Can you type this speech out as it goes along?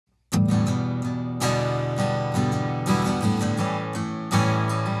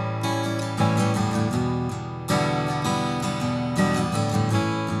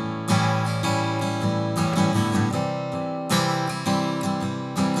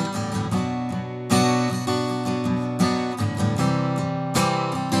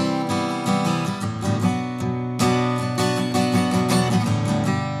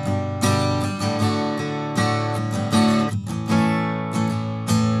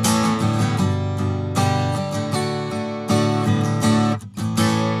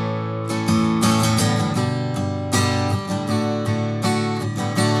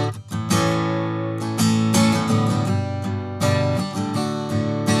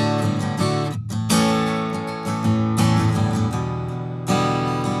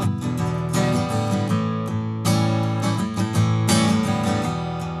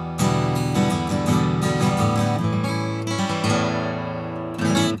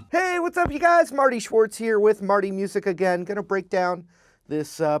what's up, you guys? Marty Schwartz here with Marty Music again. Gonna break down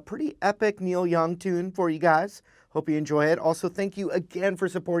this pretty epic Neil Young tune for you guys. Hope you enjoy it. Also, thank you again for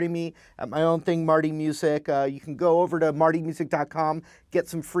supporting me at my own thing, Marty Music. You can go over to martymusic.com, get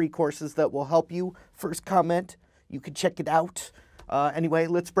some free courses that will help you. First comment, you can check it out. Anyway,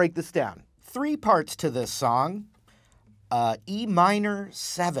 let's break this down. 3 parts to this song. E minor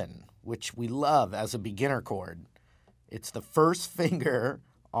 7, which we love as a beginner chord. It's the first finger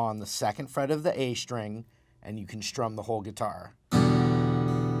on the 2nd fret of the A string, and you can strum the whole guitar. The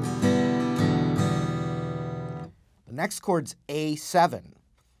next chord's A7.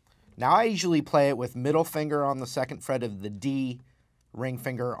 Now I usually play it with middle finger on the 2nd fret of the D, ring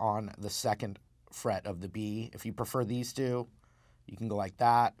finger on the 2nd fret of the B. If you prefer these two, you can go like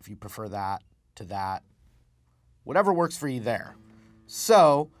that. If you prefer that to that, whatever works for you there.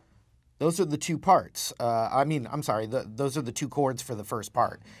 So those are the 2 parts. Those are the 2 chords for the first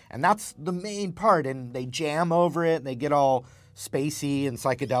part. And that's the main part, and they jam over it, and they get all spacey and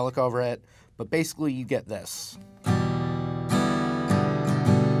psychedelic over it. But basically, you get this.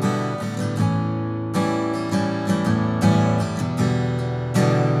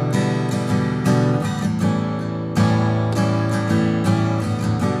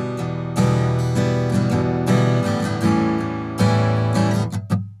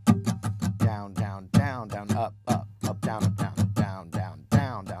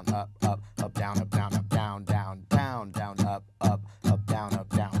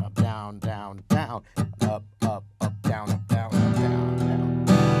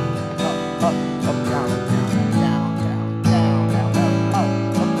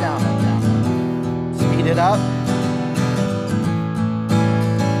 Up.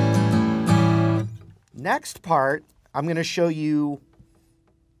 Next part, I'm going to show you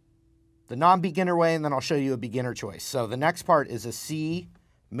the non-beginner way, and then I'll show you a beginner choice. So the next part is a C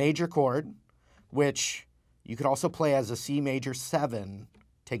major chord, which you could also play as a C major 7,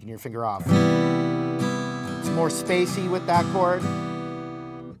 taking your finger off. It's more spacey with that chord,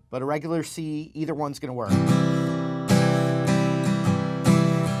 but a regular C, either one's going to work.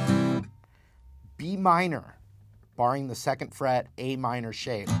 B minor, barring the 2nd fret, A minor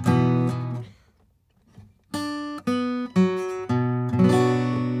shape.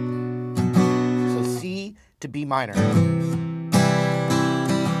 So C to B minor.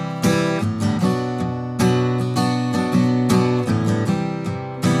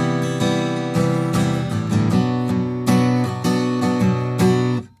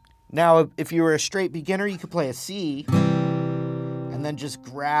 Now, if you were a straight beginner, you could play a C and then just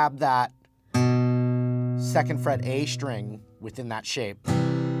grab that 2nd fret A string within that shape.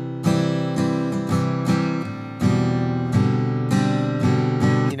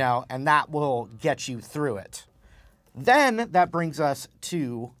 You know, and that will get you through it. Then that brings us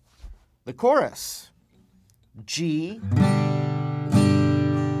to the chorus. G,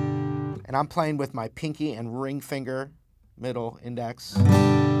 and I'm playing with my pinky and ring finger, middle index,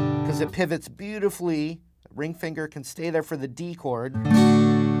 because it pivots beautifully. Ring finger can stay there for the D chord.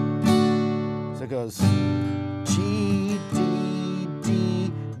 So it goes G, D,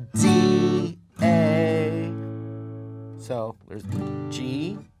 D, D, A. So there's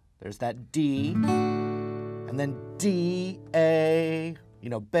G, there's that D, and then D, A, you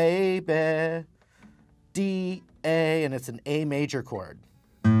know, baby, D, A, and it's an A major chord.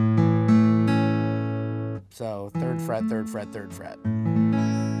 So 3rd fret, 3rd fret, 3rd fret.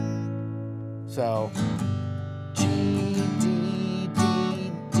 So G, D,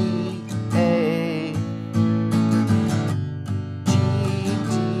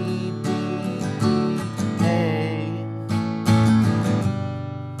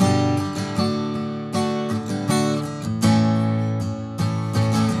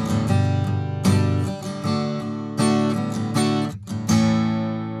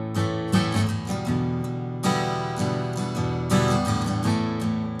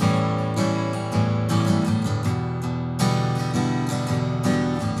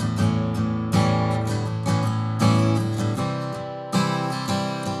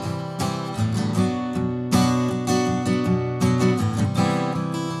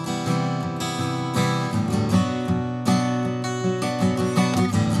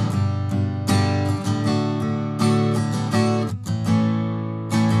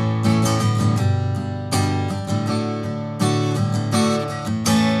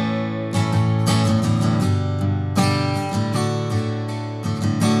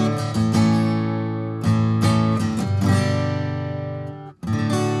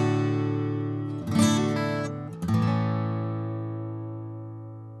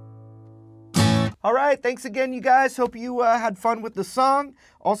 All right, thanks again, you guys. Hope you had fun with the song.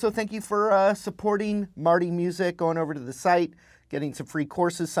 Also, thank you for supporting Marty Music, going over to the site, getting some free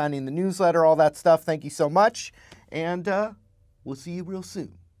courses, signing the newsletter, all that stuff. Thank you so much, and we'll see you real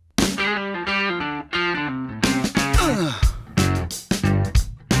soon.